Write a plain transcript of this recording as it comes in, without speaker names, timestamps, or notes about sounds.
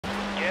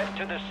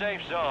to the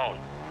safe zone.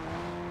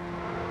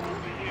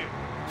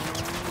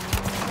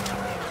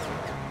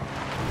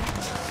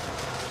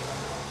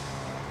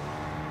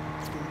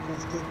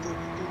 Go.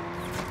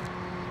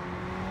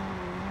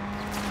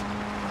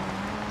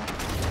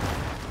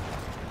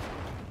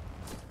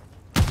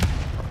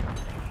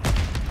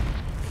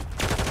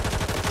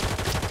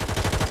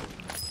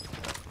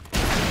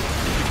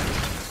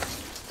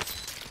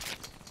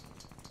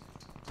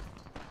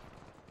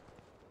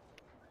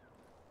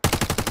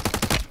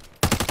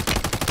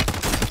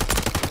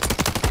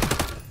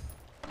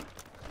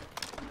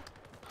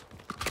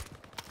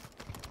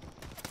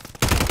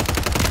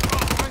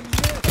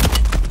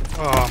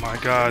 Oh my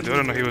god, dude, I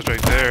don't know he was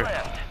right there.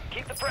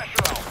 Keep the pressure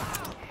on.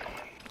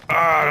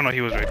 Ah, I don't know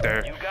he was right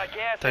there. You got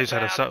gas. I just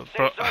had a sub,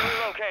 bro.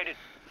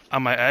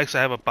 On my X,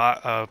 I have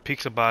a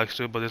pizza box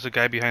too, but there's a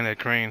guy behind that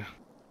crane.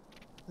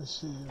 I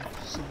see you.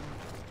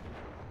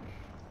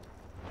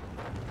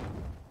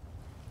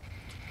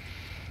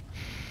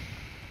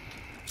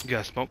 You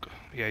got smoke?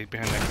 Yeah, he's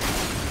behind that crane.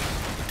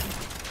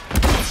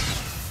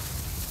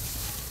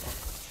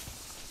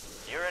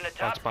 You're in the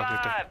top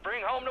Right 5.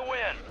 Bring home the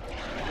win.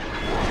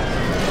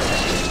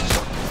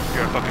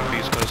 You're a fucking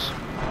beast, Cuss.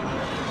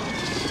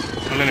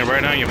 I'm landing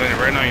right on you, okay?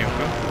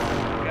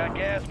 Got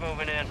gas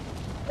moving in.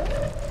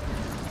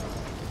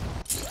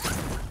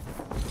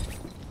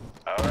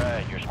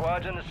 Alright, your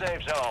squad's in the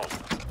safe zone.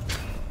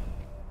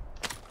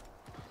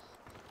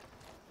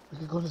 We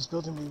can go to this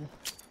building, maybe.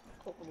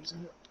 Oh, what's in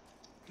here?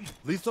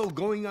 Lethal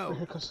going out. Right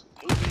here, Cuss.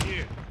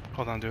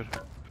 Hold on, dude.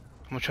 I'm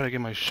gonna try to get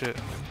my shit.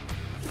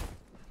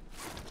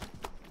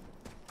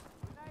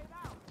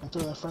 I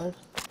throw that frag.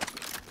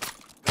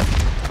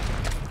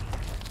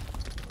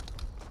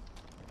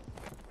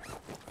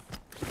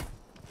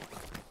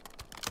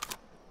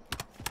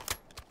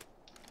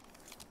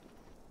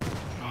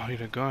 Oh, I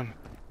need a gun.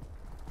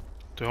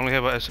 Do I only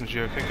have an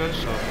SMG, okay, guys?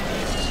 So...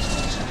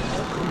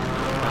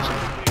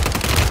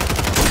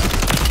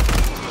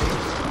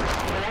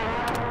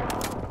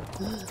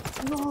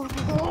 No,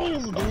 dude.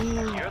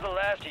 You're the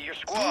last of your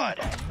squad.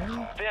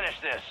 Finish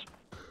this.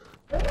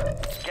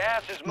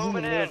 Gas is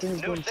moving in.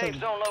 New safe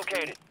zone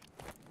located.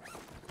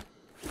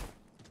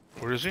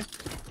 Where is he?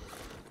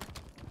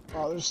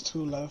 Oh, there's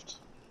 2 left.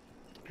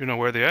 You know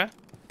where they at?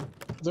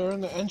 They're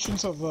in the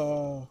entrance of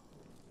the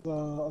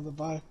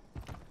back.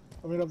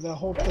 I mean, of that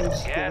whole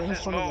place. They're in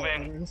front of it.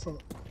 They're in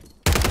front.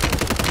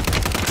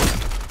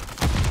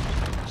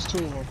 There's 2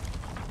 of them.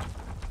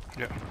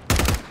 Yeah.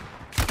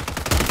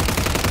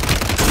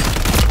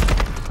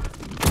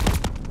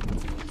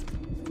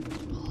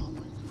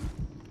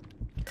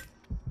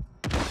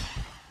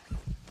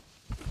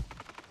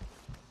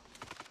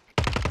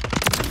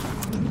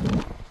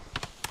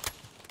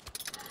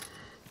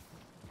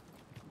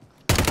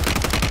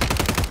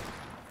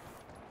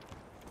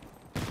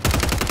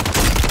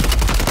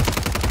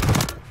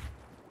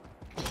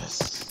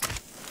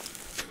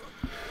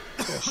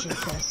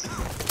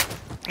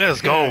 Let's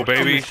go,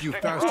 baby. You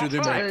faster than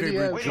my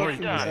favorite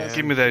joint.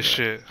 Give me that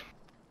shit.